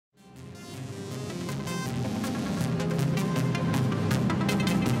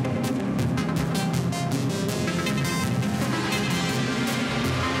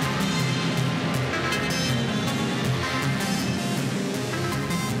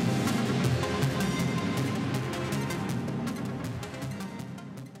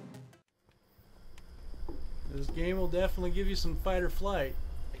This game will definitely give you some fight or flight.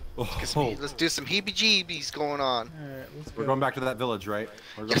 Let's do some heebie-jeebies going on. Alright, let's go. We're going back to that village, right?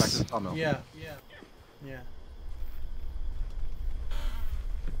 We're going back to the sawmill. Yeah.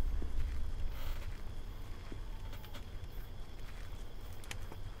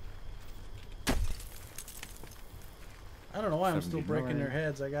 I don't know why I'm still breaking their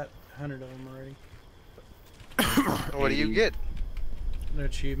heads. I got 100 of them already. What do you get? An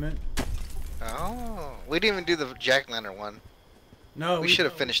achievement. Oh, we didn't even do the jack-o'-lantern one. No, we should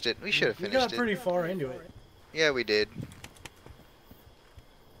have finished it. We should have finished it. We got pretty far into it. Yeah, we did.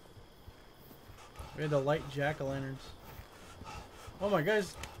 We had to light jack-o'-lanterns. Oh my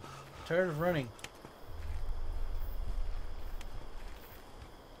guys, tired of running.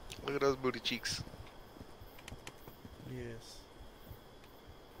 Look at those booty cheeks. Yes.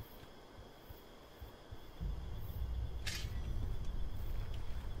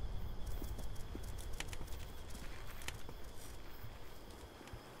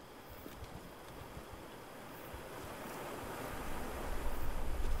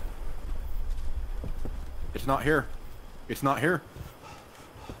 It's not here. It's not here.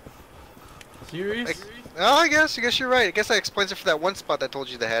 Serious? Oh, I guess you're right. I guess that explains it for that one spot that told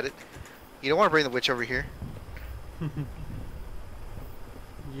you they had it. You don't want to bring the witch over here.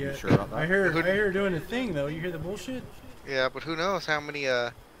 Yeah, sure about that? I hear her doing a thing though. You hear the bullshit? Yeah, but who knows how many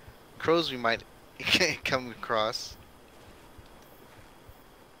crows we might come across.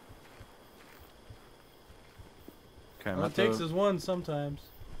 Okay, All it takes is one sometimes.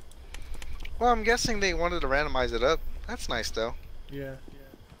 Well, I'm guessing they wanted to randomize it up. That's nice though. Yeah.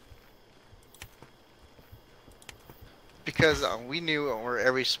 Because we knew where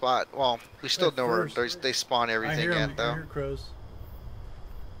every spot. Well, we still At know where first, they spawn everything at though. I hear crows.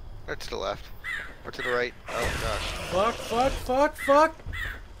 Or to the left. Or to the right. Oh gosh. Fuck, fuck, fuck, fuck!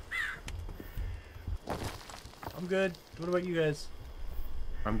 I'm good. What about you guys?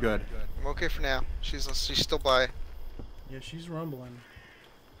 I'm good. I'm okay for now. She's still by. Yeah, she's rumbling.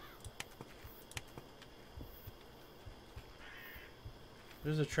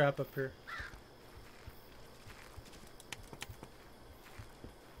 There's a trap up here.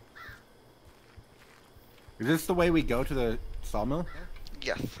 Is this the way we go to the sawmill?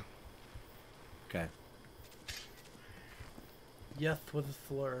 Yes. Okay. Yeth with a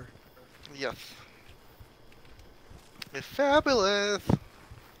slur. Yes. It's fabulous.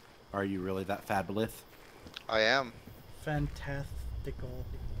 Are you really that fabulous? I am. Fantastical.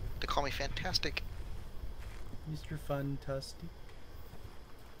 They call me fantastic. Mr. Fantastic.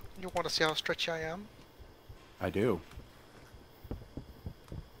 You want to see how stretchy I am? I do.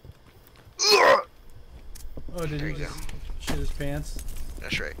 Oh, did he just shit his pants?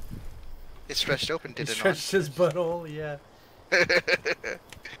 That's right. It stretched open, did He it stretched his butthole, yeah.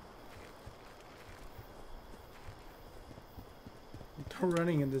 not?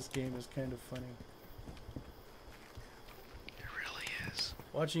 Running in this game is kind of funny. It really is.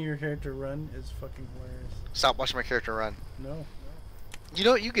 Watching your character run is fucking hilarious. Stop watching my character run. No. You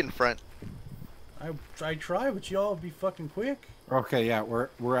know what? You get in front. I try, but y'all be fucking quick. Okay, yeah,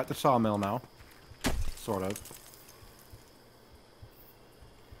 we're at the sawmill now. Sort of.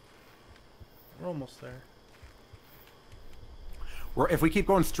 We're almost there. If we keep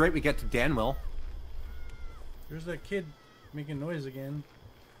going straight, we get to Danville. There's that kid making noise again.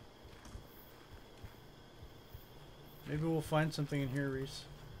 Maybe we'll find something in here, Reese.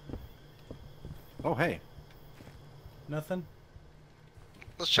 Oh, hey. Nothing?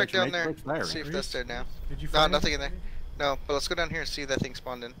 Let's check down there. Diary. See if that's there now. Did you No, find nothing in there. No, but let's go down here and see if that thing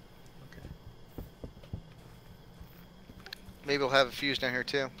spawned in. Okay. Maybe we'll have a fuse down here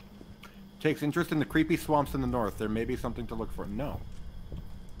too. Takes interest in the creepy swamps in the north. There may be something to look for. No.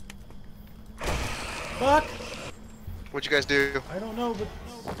 Fuck! What'd you guys do? I don't know, but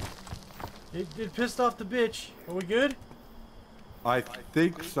it pissed off the bitch. Are we good? I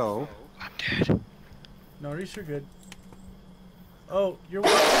think so. I'm dead. No, Reese, you're good. Oh, you're. I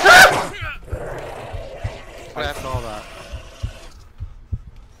saw that.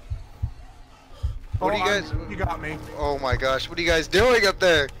 What are you guys? You got me. Oh my gosh! What are you guys doing up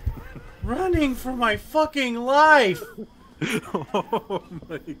there? Running for my fucking life! Oh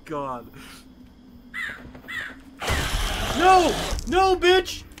my god. No! No,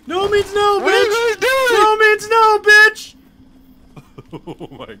 bitch! No means no, bitch! What are you guys doing? No means no, bitch! Oh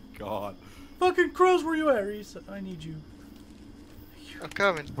my god. Fucking crows, where you at, Reese? I need you. I'm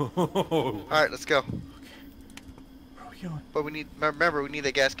coming. Oh. Alright, let's go. Where are we going? But we need, remember, we need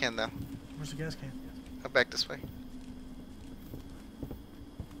a gas can though. Where's the gas can? Come back this way.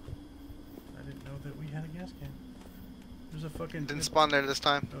 I didn't know that we had a gas can. There's a fucking... Didn't spawn there this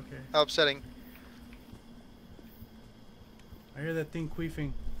time. Okay. How upsetting. I hear that thing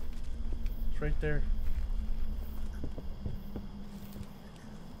queefing. It's right there.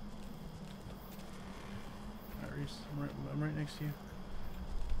 Alright, Reese, I'm right next to you.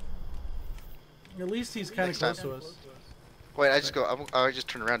 At least he's kind of close to us. Wait, I just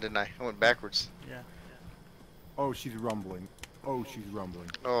turned around, didn't I? I went backwards. Yeah. Oh, she's rumbling. Oh, she's rumbling.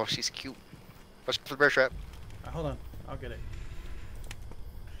 Oh, she's cute. Watch for the bear trap. Hold on. I'll get it.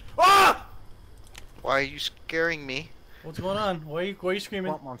 Ah! Why are you scaring me? What's going on? Why are you screaming?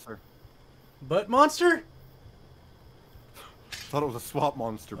 Swamp monster. Butt monster? Thought it was a swamp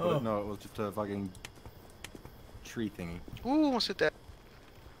monster, but Oh. no, it was just a fucking tree thingy. Ooh, almost hit that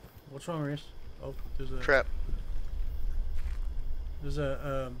What's wrong, Reese? Oh, there's a trap. There's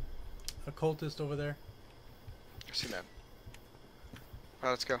a cultist over there. I see that.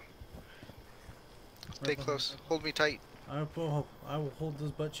 Alright, let's go. Stay behind. close. Hold me tight. I will hold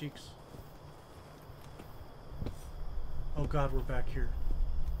those butt cheeks. Oh God, we're back here.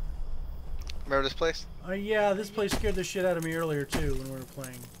 Remember this place? Yeah, this place scared the shit out of me earlier too when we were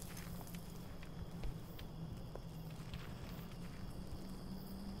playing.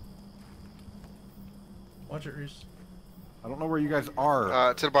 Watch it, Reese. I don't know where you guys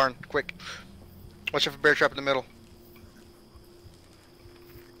are. To the barn, quick. Watch out for bear trap in the middle.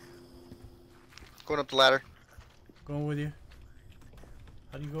 Going up the ladder. Going with you.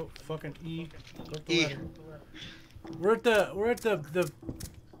 How do you go? Fucking E. Go up the E. ladder. We're at the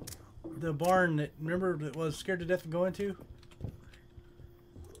barn that remember that was scared to death of going to.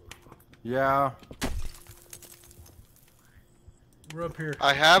 Yeah. We're up here.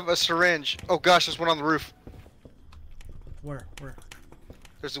 I have a syringe. Oh gosh, there's one on the roof. Where?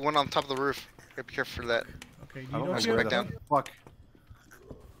 There's one on top of the roof. Gotta be careful for that. Okay, I you don't don't know see where back it? the down. fuck.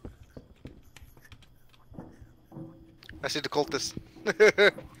 I see the cultist.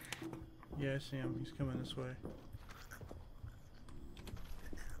 Yeah, I see him. He's coming this way.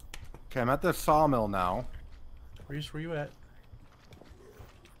 Okay, I'm at the sawmill now. Reese, where you at?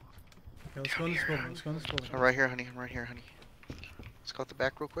 Okay, let's go in this building. Let's go in this building. I'm right here, honey. I'm right here, honey. Let's go out the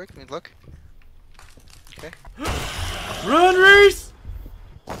back real quick. I mean, look. Okay. Run, Reese!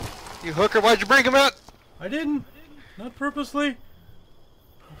 You hooker, why'd you bring him out? I didn't. Not purposely. Okay.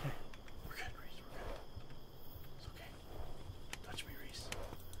 We're good, Reese. We're good. It's okay. Don't touch me, Reese.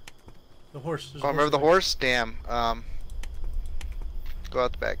 The horse. There's a Oh, remember the over horse? Damn. Go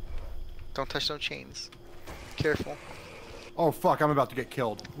out the back. Don't touch no chains. Careful. Oh fuck, I'm about to get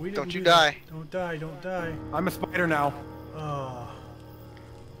killed. there. We Don't didn't you do that. die. Don't die. Don't die. I'm a spider now. Oh.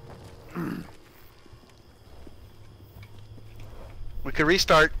 We could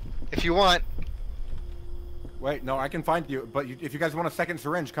restart if you want. Wait, no, I can find you, but if you guys want a second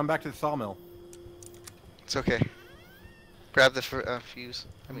syringe, come back to the sawmill. It's okay. Grab the fuse.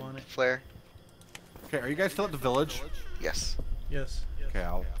 I'm on it. Flare. Okay, are you guys still at the village? Yes. Yes. Okay,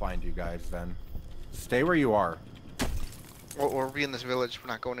 I'll find you guys then. Stay where you are. We'll be in this village. We're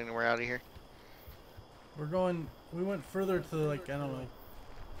not going anywhere out of here. We're going. We went further to like I don't know.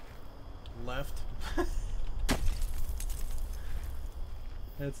 Left.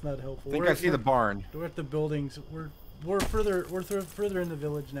 That's not helpful. I think We're I at see the barn. We're at the buildings. We're further. We're further in the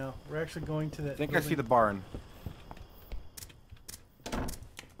village now. We're actually going to that. I think building. I see the barn.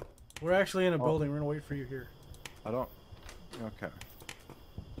 We're actually in a Oh. building. We're gonna wait for you here. I don't... Okay.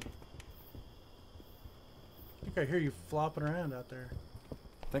 I think I hear you flopping around out there.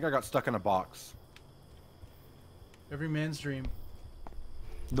 I think I got stuck in a box. Every man's dream.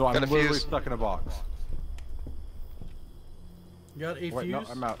 No, I'm Got a literally fuse. stuck in a box. You got a Wait, fuse? no,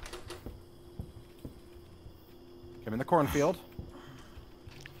 I'm out. I'm in the cornfield.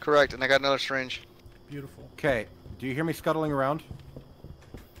 Correct, and I got another syringe. Beautiful. Okay, do you hear me scuttling around?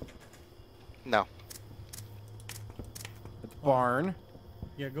 No. At the barn.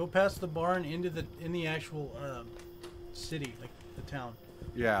 Yeah, go past the barn into the actual city, like the town.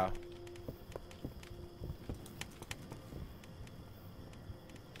 Yeah.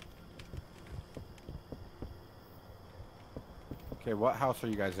 Okay, what house are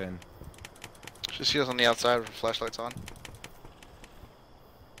you guys in? She sees us on the outside with her flashlights on.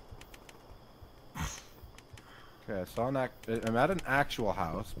 Okay, I saw I'm at an actual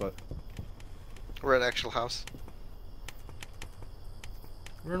house, but We're at actual house.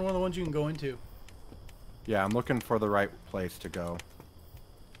 We're in one of the ones you can go into. yeah, I'm looking for the right place to go.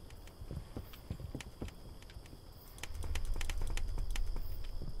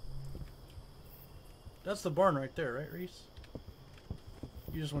 That's the barn right there, right, Reese?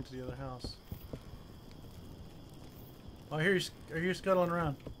 You just went to the other house. Oh, I hear you scuttling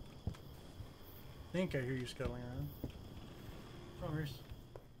around. I think I hear you scuttling around. What's wrong, Reese?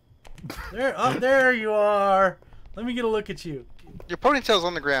 There, up there you are! Let me get a look at you. Your ponytail's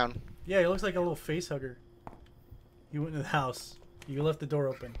on the ground. Yeah, he looks like a little face hugger. He went into the house. You left the door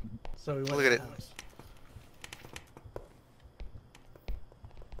open, so he went Look to at the it. house.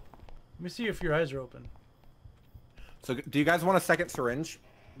 Let me see if your eyes are open. So, do you guys want a second syringe?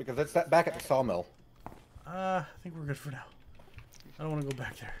 Because it's that back at the sawmill. I think we're good for now. I don't want to go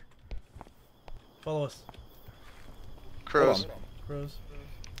back there. Follow us. Crows. Crows.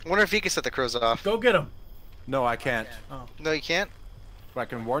 I wonder if he can set the crows off. Go get them. No, I can't. Oh. No, you can't? But I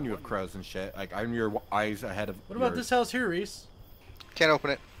can warn you of crows and shit. Like, I'm your eyes ahead of What about yours. this house here, Reese? Can't open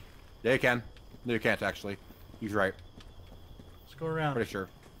it. Yeah, you can. No, you can't, actually. He's right. Let's go around. Pretty sure.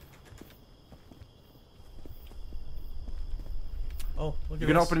 Oh, look at You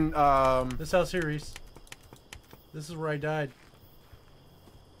can this. open, This house here, Reese. This is where I died.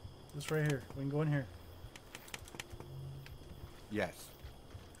 This right here. We can go in here. yes.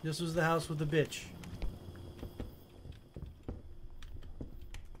 This was the house with the bitch.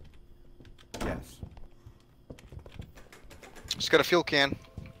 Yes. Just got a fuel can.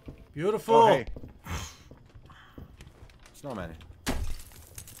 Beautiful. Oh, hey. Snowman.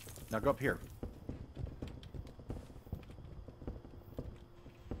 Now go up here.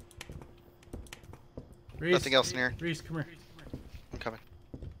 Reese, Nothing else in here. Reese, come here. I'm coming.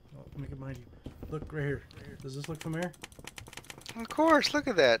 Oh, let me get behind you. Look right here. Does this look familiar? Of course, look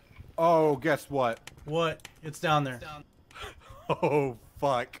at that. Oh, guess what? What? It's down there. Oh,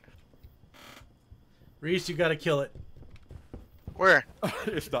 fuck. Reese, you gotta kill it. Where?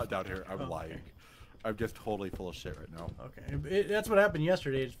 It's not down here. I'm Oh, lying. okay. I'm just totally full of shit right now. Okay. That's what happened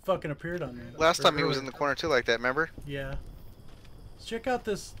yesterday. It fucking appeared on there. Last time he was in the corner too like that, remember? Yeah. Let's check out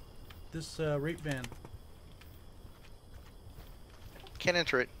this rape van. Can't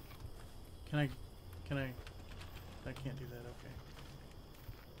enter it. Can I? I can't do that. Okay.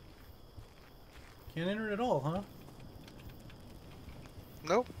 Can't enter it at all, huh?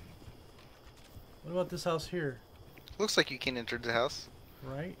 Nope. What about this house here? Looks like you can't enter the house.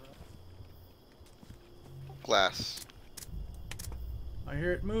 Right? Glass. I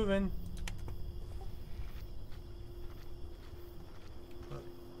hear it moving.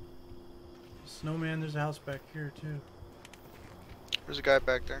 Snowman, there's a house back here too. There's a guy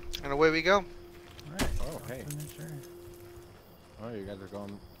back there. And away we go. Alright. Oh, hey. Oh, you guys are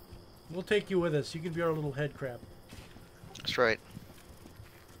going... We'll take you with us. You can be our little head crab. That's right.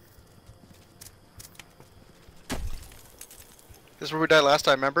 This is where we died last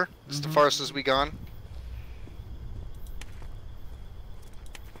time, remember? This is the farthest as we gone.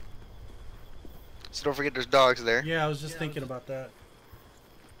 So don't forget there's dogs there. Yeah, I was just thinking about that.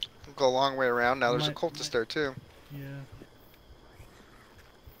 We'll go a long way around. Now there's a Might- cultist there too. Yeah.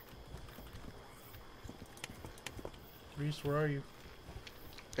 Reese, where are you?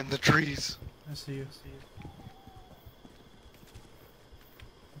 In the trees. I see you.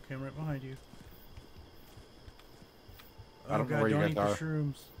 Okay, I'm right behind you. I don't know God, where you don't guys eat are. the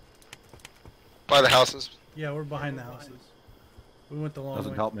shrooms. By the houses. Yeah, we're behind the houses. We went the long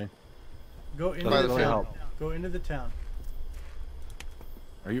Doesn't way. help me. Go into By the the town. field. Go into the town.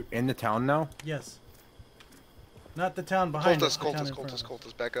 Are you in the town now? Yes. Not the town behind us. Cultist, the town cultist, in front cultist, of us.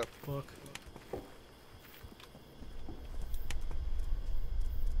 cultist. Back up. Look.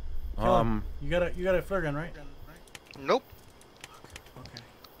 Kill him. You got a flare gun, right? Nope. Okay.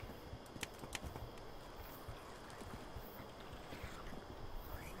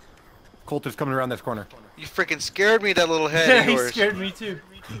 Colt is coming around this corner. You freaking scared me, that little head Yeah, of he yours. scared me too.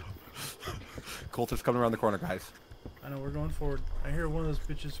 Colt is coming around the corner, guys. I know, we're going forward. I hear one of those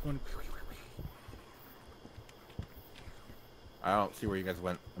bitches going. I don't see where you guys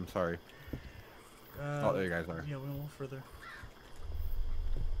went. I'm sorry. Oh, there you guys are. Yeah, we went a little further.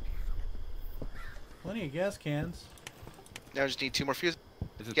 Plenty of gas cans. Now I just need 2 more fuses.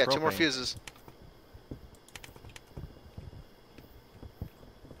 This is Yeah, 2 more propane. fuses.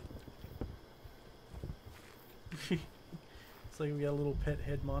 It's like we got a little pet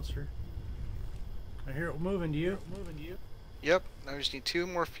head monster. I hear it moving to you. Yep. Now I just need 2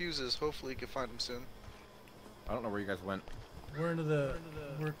 more fuses. Hopefully you can find them soon. I don't know where you guys went. We're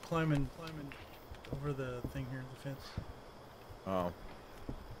we're climbing over the thing here, the fence. Oh,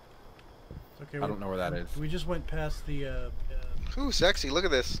 It's okay. I don't know where that is. We just went past the Ooh, sexy. Look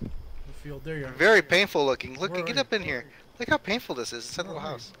at this. field. There you are. Very painful looking. Look, Where are get you? up in here. Look how painful this is. It's a Where little are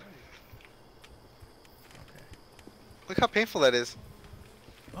you? house. Okay. Look how painful that is.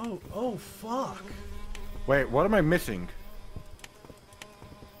 Oh, fuck. Wait, what am I missing?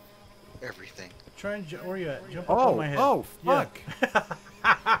 Everything. Try and where you at? Jump up on my head. Oh, Yeah.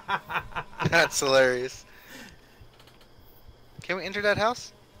 fuck. That's hilarious. Can we enter that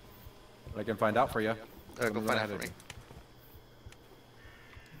house? I can find out for you. Go find out for me.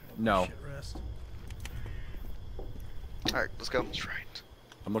 No. Shit, rest. Alright, let's go. That's right.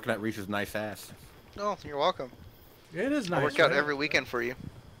 I'm looking at Reese's nice ass. Oh, you're welcome. Yeah, it is nice. I work out right? every weekend for you.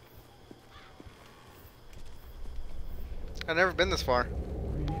 I've never been this far.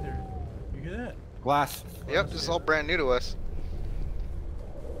 Me neither. You get that? Glass. Yep, this is all brand new to us.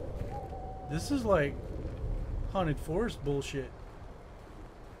 This is like haunted forest bullshit.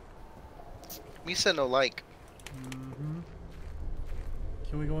 Me said no like. Mm-hmm.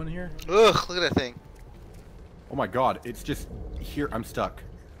 Can we go in here? Ugh, look at that thing. Oh my god, it's just here. I'm stuck.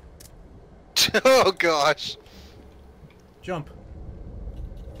 Oh gosh. Jump.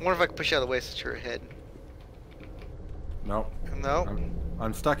 I wonder if I can push you out of the way since you're ahead. No. No.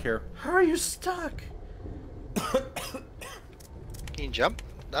 I'm stuck here. How are you stuck? Can you jump?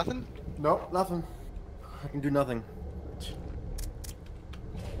 Nothing? No, nothing. I can do nothing.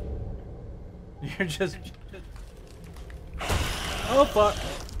 You're just. Oh fuck!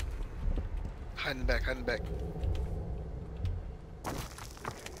 Hide in the back, hide in the back.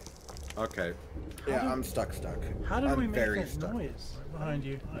 Okay. Yeah, I'm stuck. How did we I'm make very that stuck. noise behind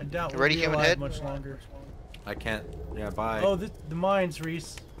you? I doubt You we'll ready, be human alive head? much longer. I can't. Yeah, bye. Oh, the mines,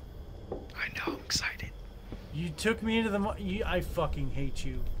 Reese. I know, I'm excited. You took me into the I fucking hate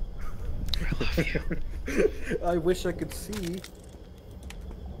you. I love you. I wish I could see.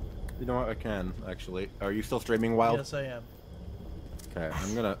 You know what? I can actually. Are you still streaming, Wyld? Yes, I am. Okay,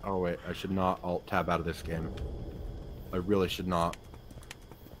 I'm gonna. Oh wait, I should not alt tab out of this game. I really should not.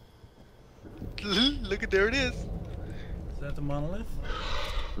 Look at there it is. Is that the monolith?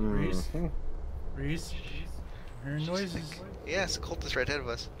 Reese? Mhm. Reese? I'm hearing noises. Yeah, it's a cultist right ahead of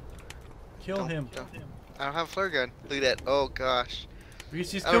us. Kill Don't- him. don't. I don't have a flare gun. Look at that. Oh gosh.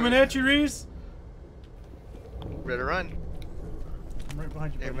 Reese, he's I don't- coming at you, Reese! Ready to run. I'm right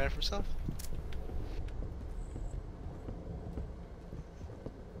behind you, Never buddy. man for himself.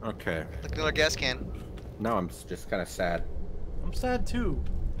 Okay. Look at another gas can. Now I'm just kind of sad. I'm sad too.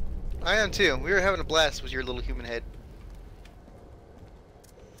 I am too. We were having a blast with your little human head.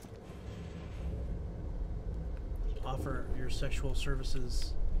 Offer your sexual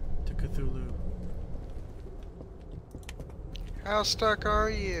services to Cthulhu. How stuck are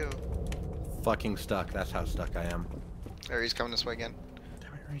you? Fucking stuck. That's how stuck I am. There, he's coming this way again.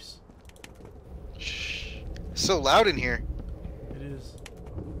 Damn it, Reese. Shh. It's so loud in here. It is.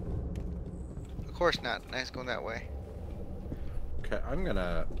 Of course not. Nice going that way. Okay, I'm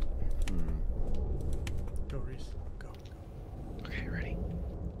gonna. Go, Reese. Go. Okay, ready.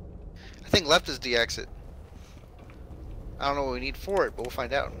 I think left is the exit. I don't know what we need for it, but we'll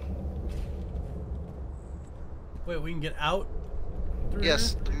find out. Wait, we can get out? Through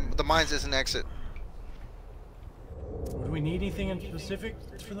Yes, here? the mines is an exit. Do we need anything in specific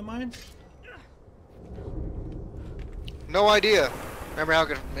for the mines? No idea. Remember how it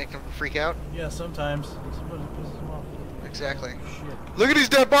could make him freak out? Yeah, sometimes. Sometimes it pisses them off. Exactly. Shit. Look at these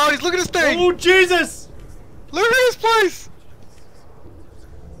dead bodies! Look at this thing! Oh, Jesus! Look at this place!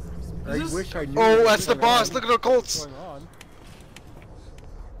 I this- wish I knew. Oh, what that's was the going boss! on. Look at the Colts! What's going on?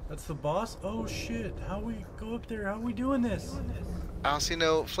 That's the boss? Oh, shit. How we go up there? How we doing this? I don't see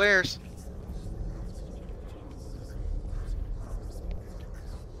no flares.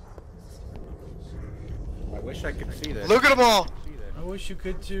 I wish I could see this. Look at them all! I wish you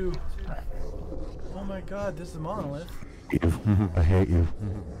could too. Oh my god, this is a monolith. I hate you.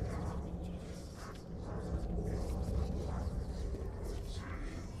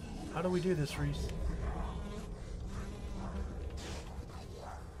 How do we do this, Reese?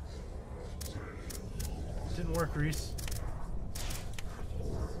 Didn't work, Reese.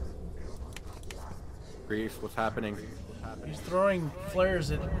 Reese, what's happening? He's throwing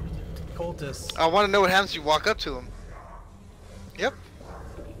flares at cultists. I want to know what happens if you walk up to them. Yep.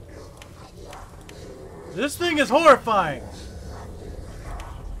 This thing is horrifying!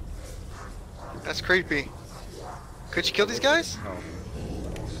 That's creepy. Could you kill these guys? Oh.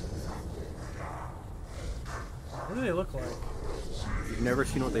 What do they look like? You've never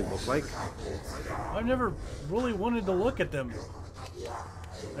seen what they look like? I've never really wanted to look at them.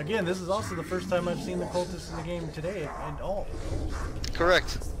 Again, this is also the first time I've seen the cultists in the game today at all.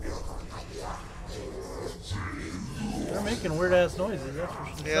 Correct. They're making weird ass noises, that's for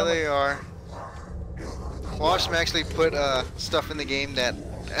sure. Yeah, they are. Watch them actually put stuff in the game that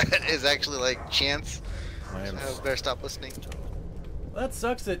is actually like chance. I am. I better stop listening. Well, that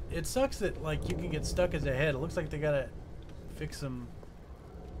sucks that it sucks that like you can get stuck as a head. It looks like they gotta fix some.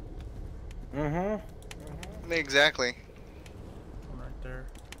 Exactly. One right there.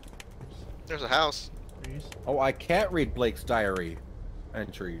 There's a house. Reese. Oh, I can't read Blake's diary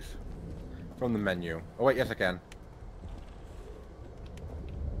entries. From the menu. Oh wait, yes I can.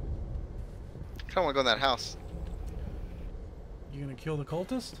 I don't want to go in that house. You gonna kill the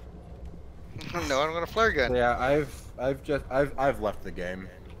cultist? No, I'm gonna flare gun. Yeah, I've left the game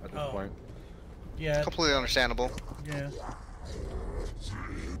at this point. Yeah. Completely understandable. Yeah.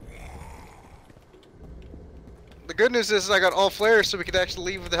 The good news is I got all flares, so we could actually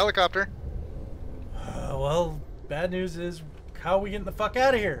leave with the helicopter. Well, bad news is, how are we getting the fuck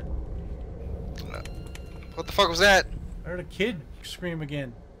out of here? What the fuck was that? I heard a kid scream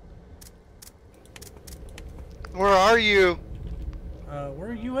again. Where are you? Where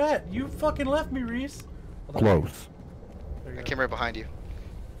are you at? You fucking left me, Reese. Close. There you I go. came right behind you.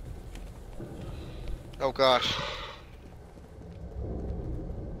 Oh gosh.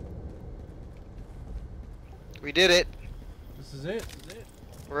 We did it. This is it.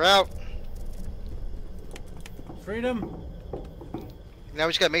 We're out. Freedom. Now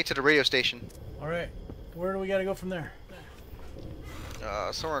we just gotta make it to the radio station. Alright. Where do we gotta go from there?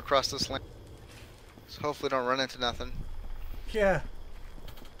 Somewhere across this land. So hopefully don't run into nothing. Yeah.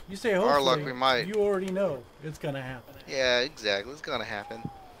 You say hopefully. Our luck, we might. You already know it's gonna happen. Yeah, exactly. It's gonna happen.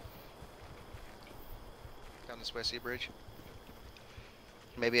 Down this way, see a bridge.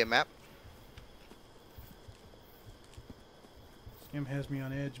 Maybe a map. This game has me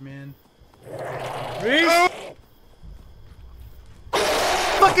on edge, man. Reese!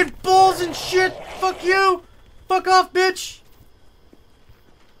 Fucking balls and shit! Fuck you! Fuck off, bitch!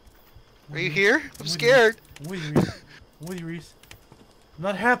 Are you here? I'm scared. I'm with you, Reese. I'm with you, Reese. I'm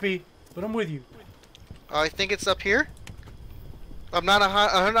not happy, but I'm with you. I think it's up here. I'm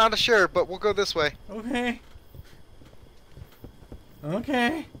not sure, but we'll go this way. Okay.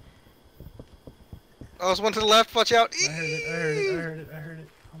 Okay. Oh, there's one to the left. Watch out. I heard it, I heard it, I heard it, I heard it.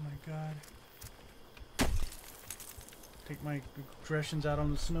 Oh my god. Take my aggressions out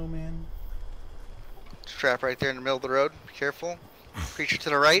on the snowman. Trap right there in the middle of the road. Be careful. Creature to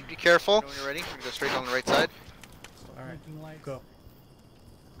the right. Be careful. When you're ready, we're gonna go straight down the right side. Alright, go.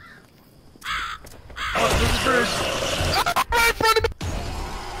 Oh, this is first. Right in front of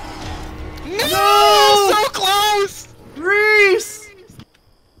me. No! No! So close. Reese! I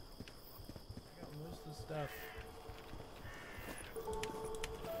got most of the stuff.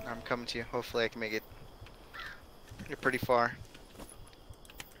 I'm coming to you. Hopefully I can make it. You're pretty far.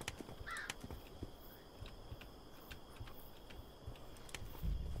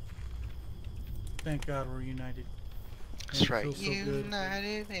 Thank God we're united. That's And it right. feels so good.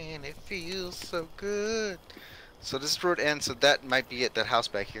 United and it feels so good. So this road ends, so that might be it, that house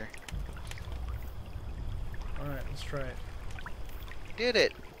back here. Alright, let's try it. We did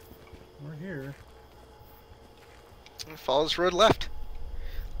it. We're here. And follow this road left.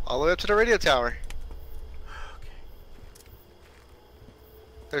 All the way up to the radio tower. Okay.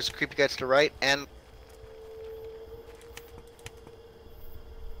 There's a creepy guy to the right, and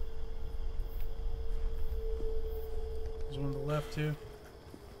There's one to the left too.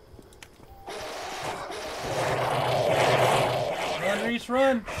 Run, Reese,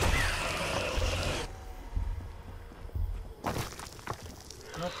 run!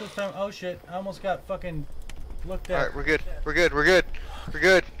 Not this time. Oh shit, I almost got fucking looked at. alright, we're good. We're good. We're good. We're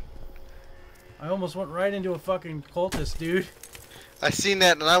good. I almost went right into a fucking cultist, dude. I seen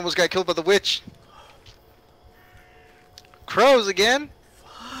that, and I almost got killed by the witch. Crows again?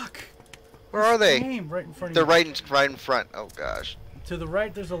 Fuck. Where are they? Game right in front of They're you. right in front. Oh gosh. To the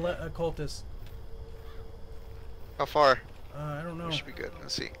right, there's a cultist. How far? I don't know. We should be good.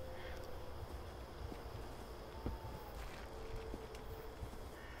 Let's see.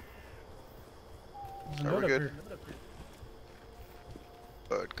 There's a Are note we up good? here.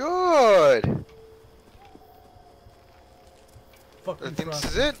 Good. Good. Fucking I think cross.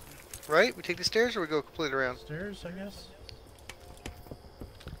 this is it. Right? We take the stairs, or we go completely around? Stairs, I guess.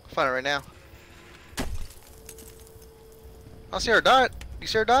 Find it right now. I see our dot. You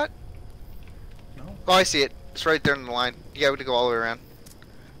see our dot? No. Oh, I see it. It's right there in the line. Yeah, we have to go all the way around.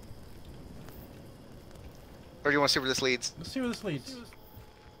 Or do you want to see where this leads? Let's see where this leads.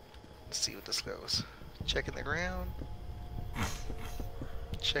 Let's see what this goes. Checking the ground.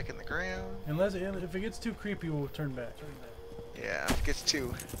 Checking the ground. Unless if it gets too creepy, we'll turn back. Yeah, if it gets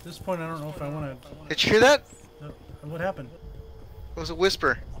too. At this point, I don't know if I want to. Did you hear that? What happened? It was a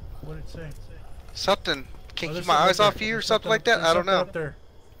whisper. What did it say? Something. Can't Oh, keep there's my something eyes up off there. you or There's something like that? there's I don't something know. Up there.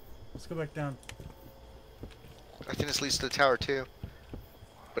 Let's go back down. I think this leads to the tower too.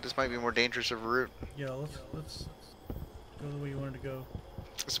 But this might be more dangerous of a route. Yeah, let's go the way you wanted to go.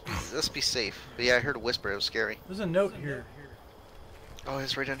 Let's be safe. But yeah, I heard a whisper. It was scary. There's a note here. Oh,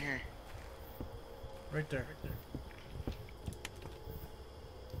 it's right down here. Right there.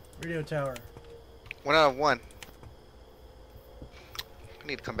 Radio tower. 1 out of 1. I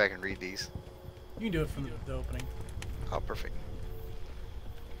need to come back and read these. You can do it from the opening. Oh, perfect.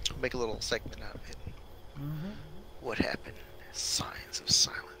 I'll make a little segment out of it. Mm-hmm. What happened? Signs of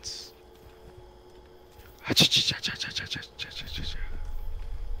silence. This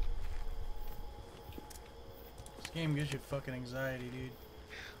game gives you fucking anxiety, dude.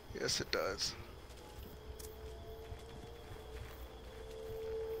 Yes, it does.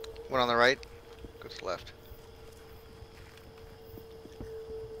 One on the right. Go to the left.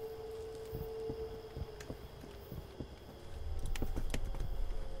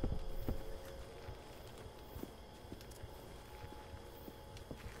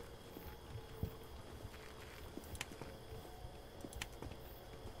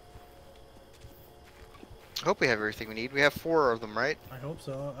 I hope we have everything we need. We have 4 of them, right? I hope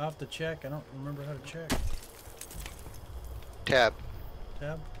so. I'll have to check. I don't remember how to check. Tab.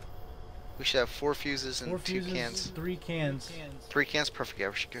 Tab? We should have 4 fuses and 4 2 fuses, cans. 3 cans. 3 cans, perfect. Yeah,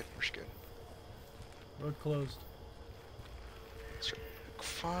 we're good. We're good. Road closed.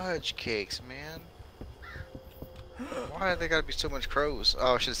 Fudge cakes, man. Why they gotta be so much crows?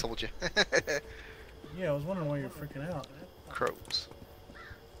 Oh, I should have told you. Yeah, I was wondering why you're freaking out. Crows.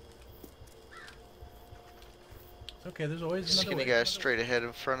 It's okay, there's always Just another gonna way. go straight ahead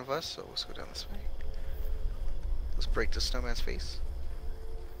in front of us, so let's go down this way. Let's break the snowman's face.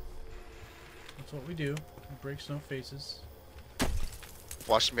 That's what we do. We break snow faces.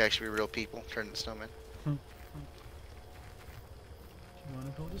 Watch them actually be real people, turn into snowmen. You wanna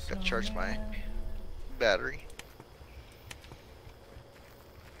build a Gotta charge my snowman? battery.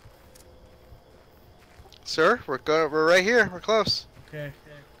 Sir, we're right here. We're close. Okay.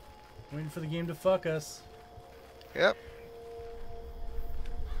 Waiting for the game to fuck us. Yep.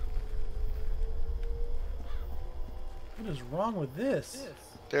 What is wrong with this?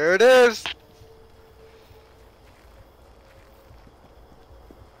 There it is.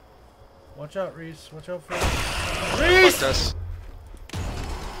 Watch out, Reese. Watch out for Fucked us.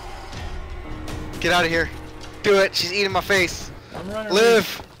 Get out of here. Do it. She's eating my face. I'm running.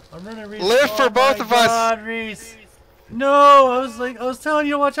 Live. Reese. I'm running, Reese. Live for both of us. God, Reese. No, I was telling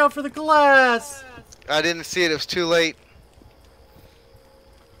you to watch out for the glass. I didn't see it. It was too late.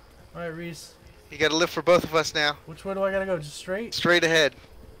 All right, Reese. You gotta live for both of us now. Which way do I gotta go? Just straight? Straight ahead.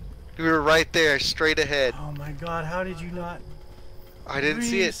 We were right there. Straight ahead. Oh my God! How did you not? I didn't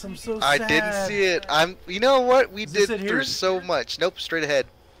see it. Reese, I'm so I sad. didn't see it. You know what? We Is this did it through here? so much. Nope. Straight ahead.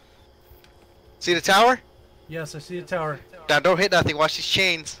 See the tower? Yes, I see the tower. Now don't hit nothing. Watch these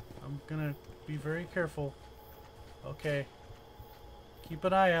chains. I'm gonna be very careful. Okay. Keep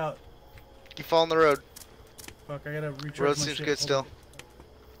an eye out. You fall on the road. Fuck! I gotta recharge Road my seems shit. good Hold still. on.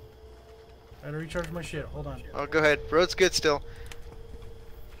 I gotta recharge my shit. Hold on. Oh, go ahead. Road's good still.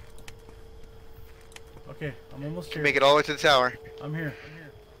 Okay, I'm almost You here. can make it all the way to the tower. I'm here.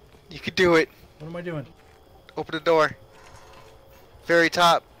 You can do it. What am I doing? Open the door. Very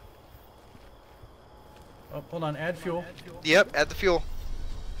top. Oh, hold on. Add fuel. Yep, add the fuel.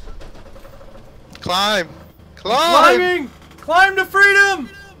 Climb! Climb! Climbing! Climb to freedom!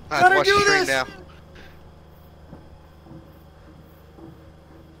 I have to Gotta watch do the screen this! now.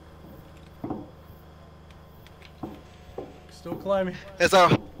 Still climbing. It's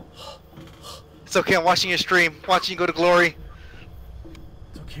all. It's okay, I'm watching your stream. Watching you go to glory.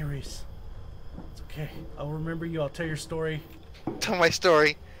 It's okay, Reese. It's okay. I'll remember you. I'll tell your story. Tell my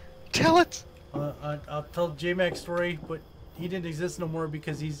story. Tell it! I'll tell Jmac's story, but he didn't exist no more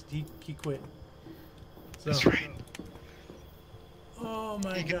because he quit. So. That's right. Oh my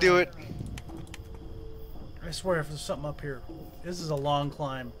God. You can do it. I swear, if there's something up here, this is a long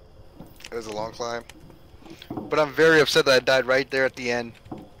climb. It was a long climb. But I'm very upset that I died right there at the end.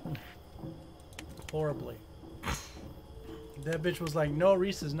 Horribly. That bitch was like, no,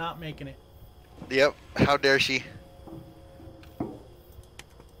 Reese is not making it. Yep, how dare she?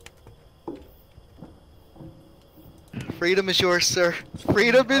 Freedom is yours, sir.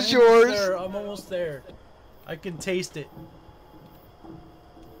 Freedom is yours. I'm almost there. I can taste it.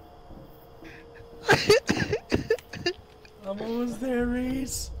 I'm almost there,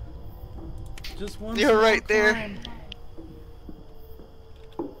 Reese. Just one. You're small right there. climb.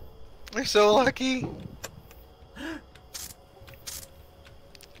 You're so lucky.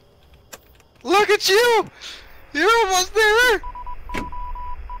 Look at you! You're almost there!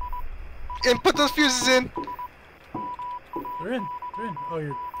 And put those fuses in. They're in. They're in. Oh,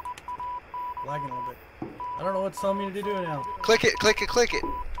 you're lagging a little bit. I don't know what's telling me to do now. Click it, click it, click it.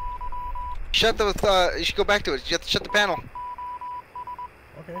 Shut the, you should go back to it. You have to shut the panel.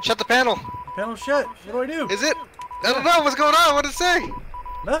 Okay. Shut the panel. Panel shut. What do I do? Is it? I don't know what's going on. What did it say?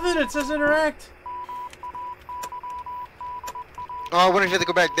 Nothing. It says interact. Oh, I wonder if you have to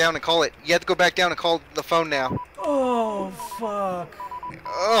go back down and call it. You have to go back down and call the phone now. Oh fuck.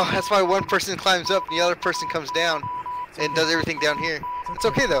 Oh, that's why one person climbs up and the other person comes down and does everything down here. It's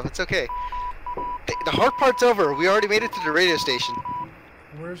okay though. It's okay. The hard part's over. We already made it to the radio station.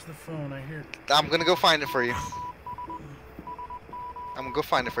 Where's the phone? I hear. I'm gonna go find it for you. I'm gonna go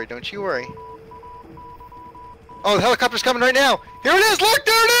find it for you. Don't you worry. Oh, the helicopter's coming right now. Here it is. Look,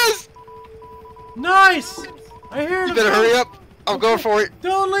 there it is. Nice. I hear it. You better hurry up. I'm going for it.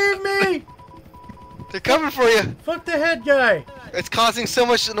 Don't leave me. They're coming for you. Fuck the head guy. It's causing so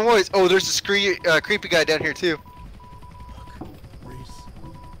much noise. Oh, there's a creepy guy down here too. Look, Reese.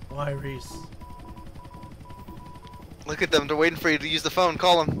 Why, Reese? Look at them. They're waiting for you to use the phone.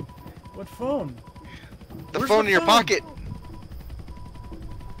 Call them. What phone? The Where's phone the in your phone? pocket.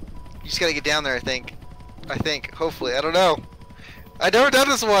 You just gotta get down there, I think. Hopefully. I don't know. I've never done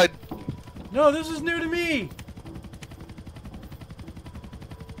this one. No, this is new to me.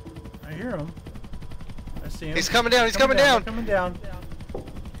 I hear him. I see him. He's coming down. He's coming down. Coming down.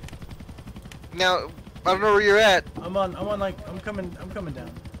 Now, I don't know where you're at. I'm coming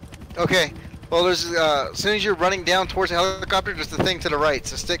down. Okay. Well, there's as soon as you're running down towards the helicopter, there's the thing to the right.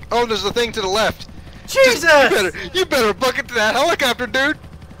 So stick. Oh, there's the thing to the left. Jesus! You better bucket to that helicopter, dude.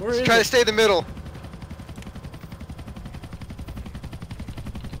 Where Just is try to it? stay in the middle.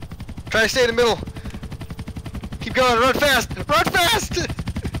 Try to stay in the middle. Keep going. Run fast. Run fast.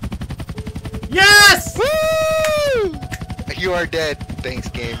 Yes! Woo! You are dead. Thanks,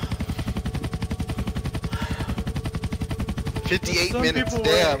 game. 58 Some minutes. people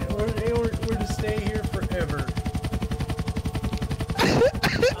Damn. We're to stay here forever.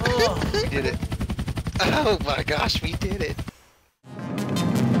 We did it. Oh my gosh, we did it.